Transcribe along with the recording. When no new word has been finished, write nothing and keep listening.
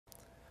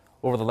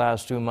Over the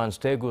last 2 months,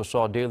 Daegu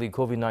saw daily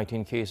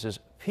COVID-19 cases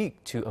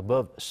peak to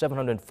above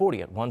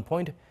 740 at one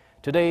point.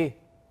 Today,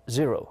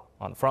 0.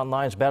 On front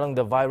lines battling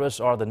the virus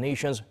are the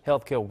nation's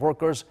healthcare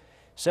workers.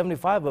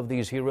 75 of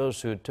these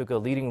heroes who took a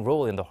leading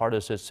role in the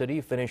hardest hit city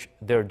finished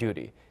their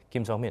duty.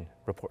 Kim Sungmin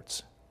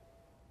reports.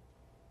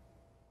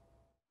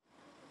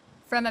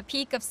 From a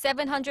peak of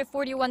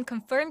 741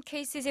 confirmed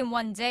cases in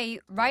one day,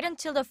 right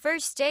until the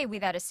first day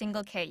without a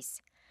single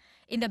case.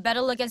 In the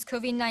battle against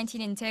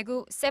COVID-19 in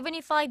Daegu,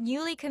 75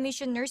 newly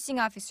commissioned nursing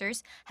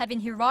officers have been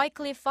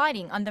heroically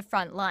fighting on the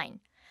front line.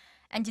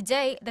 And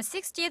today, the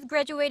 60th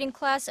graduating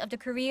class of the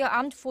Korea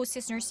Armed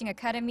Forces Nursing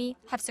Academy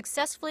have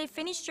successfully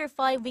finished their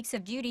 5 weeks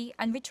of duty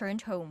and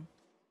returned home.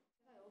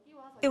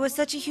 It was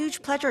such a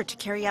huge pleasure to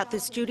carry out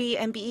this duty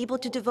and be able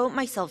to devote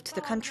myself to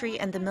the country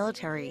and the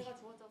military.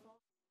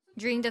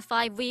 During the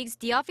 5 weeks,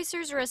 the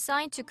officers were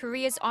assigned to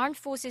Korea's Armed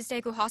Forces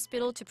Daegu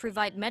Hospital to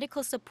provide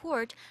medical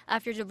support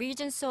after the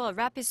region saw a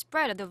rapid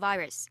spread of the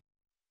virus.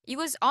 It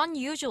was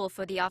unusual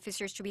for the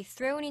officers to be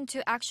thrown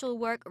into actual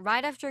work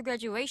right after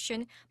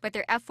graduation, but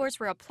their efforts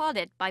were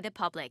applauded by the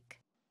public.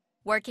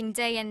 Working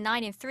day and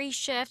night in 3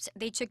 shifts,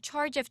 they took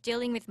charge of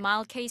dealing with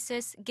mild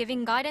cases,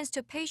 giving guidance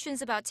to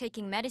patients about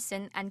taking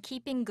medicine and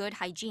keeping good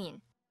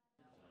hygiene.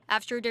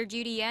 After their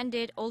duty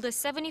ended, all the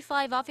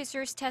 75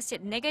 officers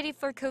tested negative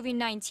for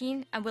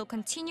COVID-19 and will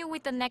continue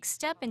with the next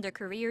step in their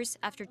careers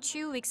after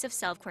 2 weeks of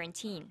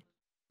self-quarantine.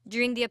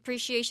 During the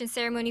appreciation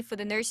ceremony for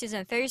the nurses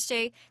on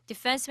Thursday,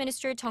 Defense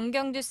Minister Jung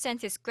Kyung-do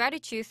sent his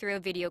gratitude through a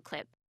video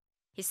clip.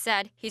 He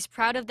said he's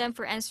proud of them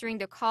for answering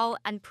the call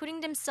and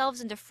putting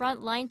themselves in the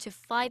front line to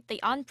fight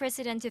the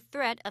unprecedented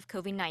threat of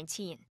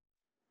COVID-19.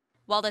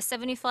 While the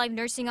 75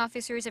 nursing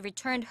officers have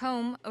returned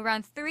home,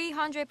 around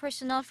 300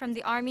 personnel from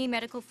the Army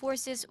Medical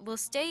Forces will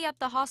stay at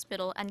the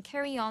hospital and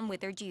carry on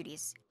with their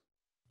duties.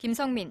 Kim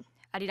Sungmin,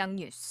 Arirang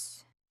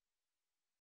News.